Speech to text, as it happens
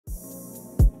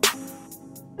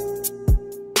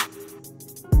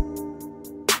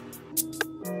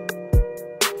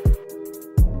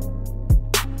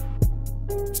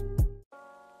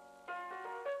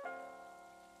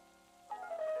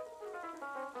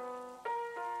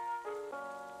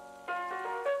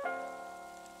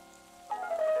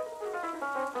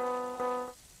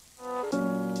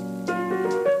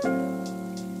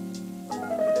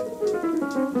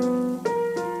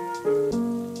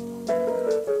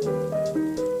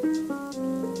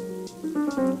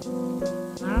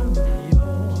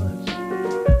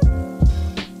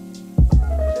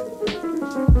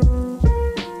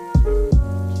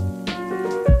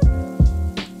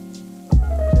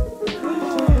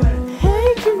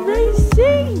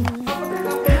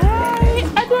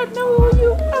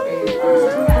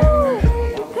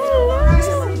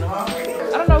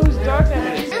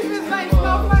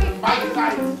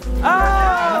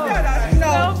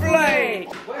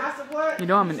You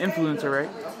know I'm an influencer, right?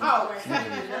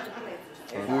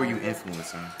 Who are you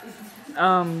influencing?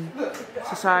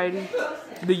 Society,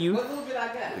 the youth.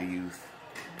 The youth.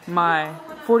 My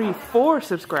 44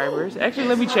 subscribers. Actually,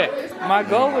 let me check. My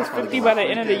goal was 50 by the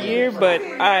end of the year, but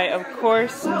I, of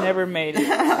course, never made it.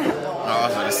 Oh, I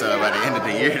was gonna say by the end of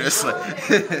the year, that's like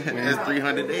it's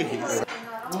 300 days.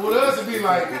 What else would be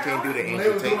like? We can't do the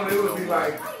angel take.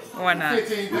 Why not?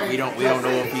 We don't know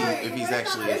if he's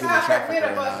actually a human trafficker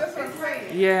or not.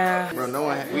 Yeah. Bro,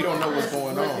 we don't know what's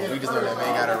going on. We just know that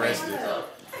man got arrested.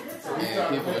 And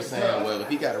people are saying, well, if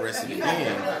he got arrested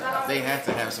again, they have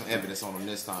to have some evidence on him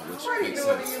this time, which makes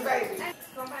sense.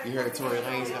 You heard Tory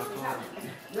Lanez got caught?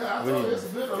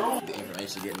 The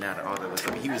information getting out of all that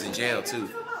stuff. He was in jail too,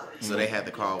 so they had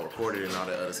the call recorded and all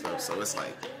that other stuff. So it's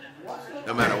like,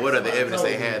 no matter what other evidence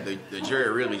they had, the jury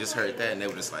really just heard that and they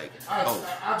were just like, oh,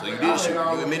 so you did shoot,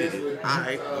 you admitted it. All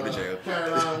right, go to jail.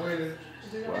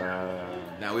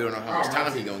 Now we don't know how much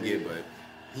time he gonna get, but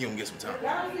he gonna get some time.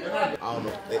 I don't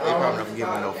know. They probably not gonna give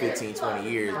him no 15, 20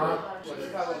 years, but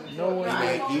no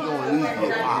way he gonna at least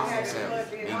get 5, 7,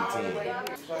 maybe 10.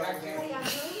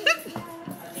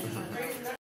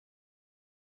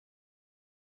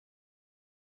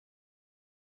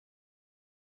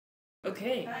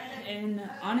 Okay, an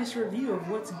honest review of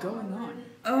what's going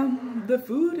on. The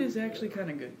food is actually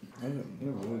kind of good.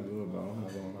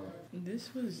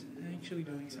 This was actually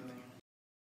doing something.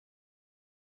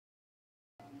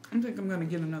 I think I'm gonna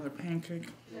get another pancake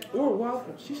or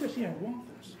waffles. She said she had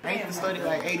waffles. Ain't the study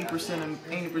like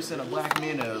 80% of black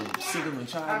men are single and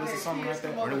childless or something like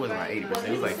that? Or it wasn't like 80%.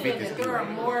 It was like 50%. There are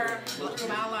more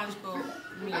biological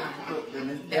men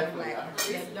that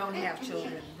don't have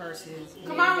children versus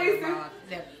men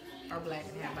that are black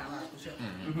and have biological children.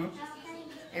 Mm-hmm.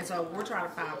 And so we're trying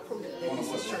to find proof that this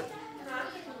is true.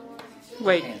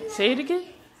 Wait, say it again?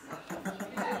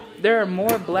 There are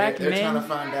more black men. They're trying to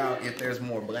find out if there's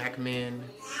more black men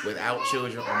without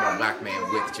children or more black men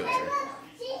with children.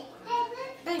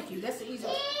 Thank you. That's the easy.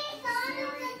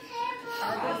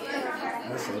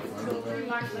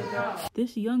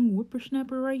 This young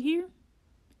whippersnapper right here,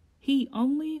 he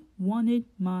only wanted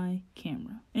my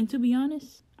camera. And to be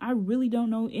honest, I really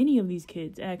don't know any of these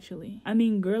kids, actually. I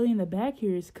mean, girlie in the back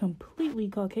here is completely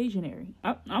Caucasianary.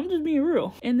 I'm just being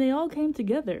real. And they all came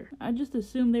together. I just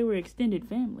assumed they were extended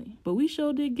family. But we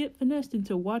sure did get finessed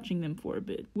into watching them for a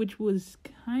bit, which was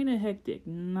kind of hectic,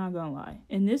 not gonna lie.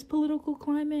 In this political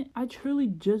climate, I truly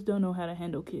just don't know how to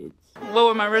handle kids.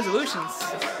 Lower my resolutions.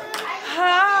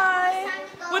 Hi!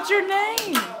 What's your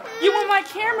name? You want my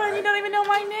camera and you don't even know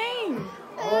my name.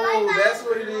 Oh, that's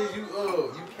what it is. You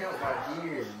count by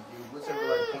years. Whichever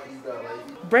point you got.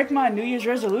 Break my New Year's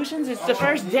resolutions? It's the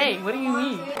first day. What do you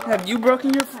mean? Have you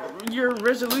broken your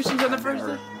resolutions on the first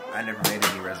day? I never made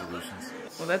any resolutions.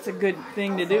 Well, that's a good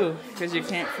thing to do because you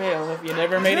can't fail. If you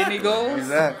never made any goals,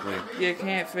 exactly, you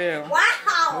can't fail.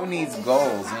 Wow. Who needs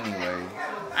goals anyway?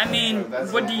 I mean,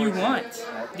 what do you want?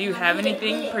 Do you have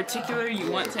anything particular you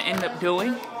want to end up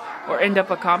doing? Or end up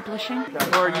accomplishing?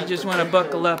 Or you just want to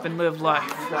buckle up and live life?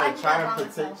 Like trying to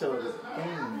protect your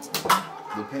things.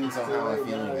 Depends on how I'm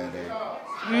feeling that day.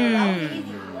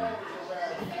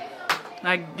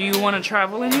 Like, do you want to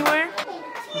travel anywhere?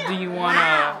 Do you want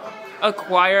to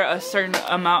acquire a certain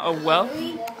amount of wealth?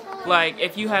 Like,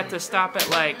 if you had to stop at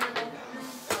like...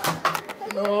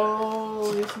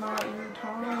 No, it's not your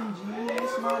time, G.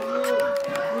 It's not yet.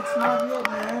 It's not yet,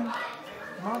 man.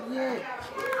 Not yet.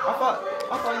 I thought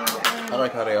you were playing. I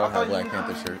like how they all have Black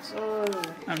Panther shirts.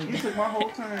 You took my whole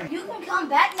time. You can come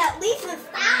back now. Lisa,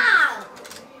 stop.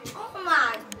 Oh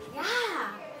my God.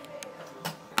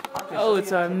 Oh,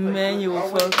 it's a manual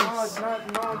focus.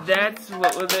 That's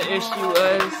what the issue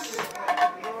was.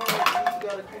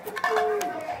 Can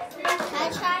I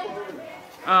try?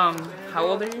 How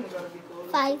old are you?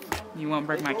 5. You won't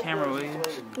break my camera, will you?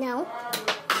 No.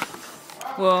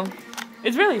 Well,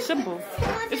 it's really simple.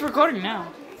 It's recording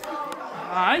now.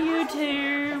 Hi,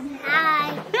 YouTube.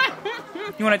 Hi.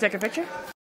 You want to take a picture?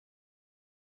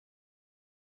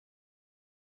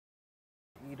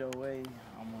 Either way,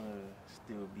 I'm gonna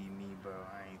still be me, bro.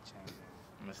 I ain't changing.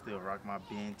 I'm gonna still rock my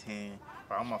Ben 10.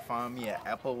 Or I'm gonna find me an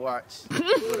Apple Watch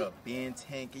with a Ben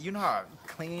 10. You know how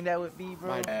clean that would be,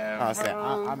 bro? I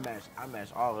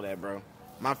match all of that, bro.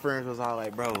 My friends was all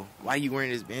like, bro, why you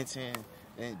wearing this Ben 10?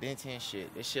 Ben 10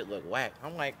 shit, this shit look whack.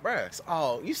 I'm like, bruh, it's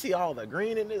all, you see all the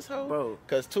green in this hoe? Bro.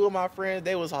 Cause 2 of my friends,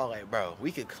 they was all like, bro,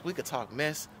 we could talk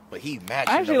mess, but he matched.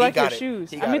 I actually like your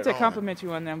shoes. I meant to compliment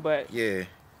you on them, but yeah.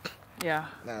 Nah,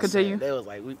 continue. They was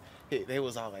like, they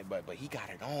was all like, but he got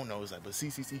it on though. It was like, but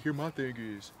see, here my thing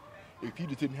is, if you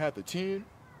just didn't have the 10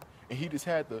 and he just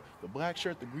had the black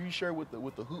shirt, the green shirt with the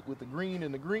hoop with the green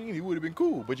and the green, he would have been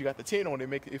cool. But you got the 10 on it,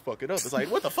 make it fuck it up. It's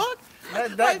like, what the fuck?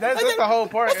 That's the whole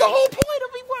part. That's the whole point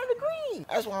of me wearing the green.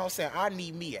 That's why I'm saying I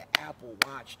need me an Apple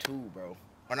Watch too, bro.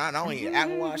 Or not only an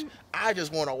Apple Watch, I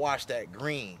just want to watch that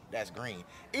green. That's green.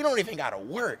 It don't even gotta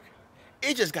work.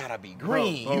 It just gotta be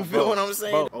green. You feel what I'm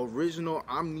saying? Bro, original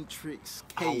Omnitrix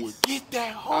case. I would get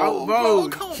that whole, bro.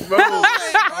 Come Bro, on.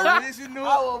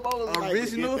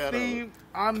 original theme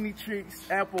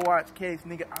Omnitrix Apple Watch case,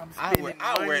 nigga. I'm spending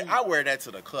money. I wear that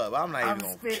to the club. I'm not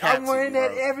even gonna I'm wearing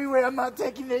that everywhere. I'm not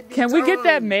taking that. Can we get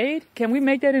that made? Can we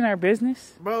make that in our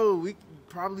business? Bro, we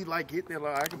probably like get there.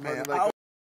 Like I could probably like.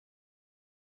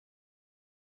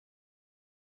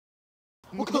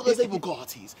 He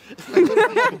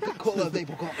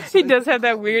does have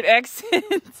that weird accent.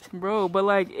 Bro, but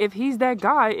like, if he's that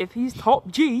guy, if he's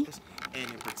top G. And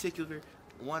in particular,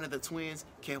 one of the twins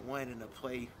kept wanting to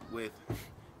play with...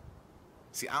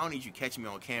 See, I don't need you catching me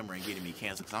on camera and getting me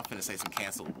canceled, because I'm finna say some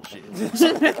cancelable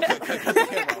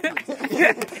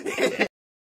shit.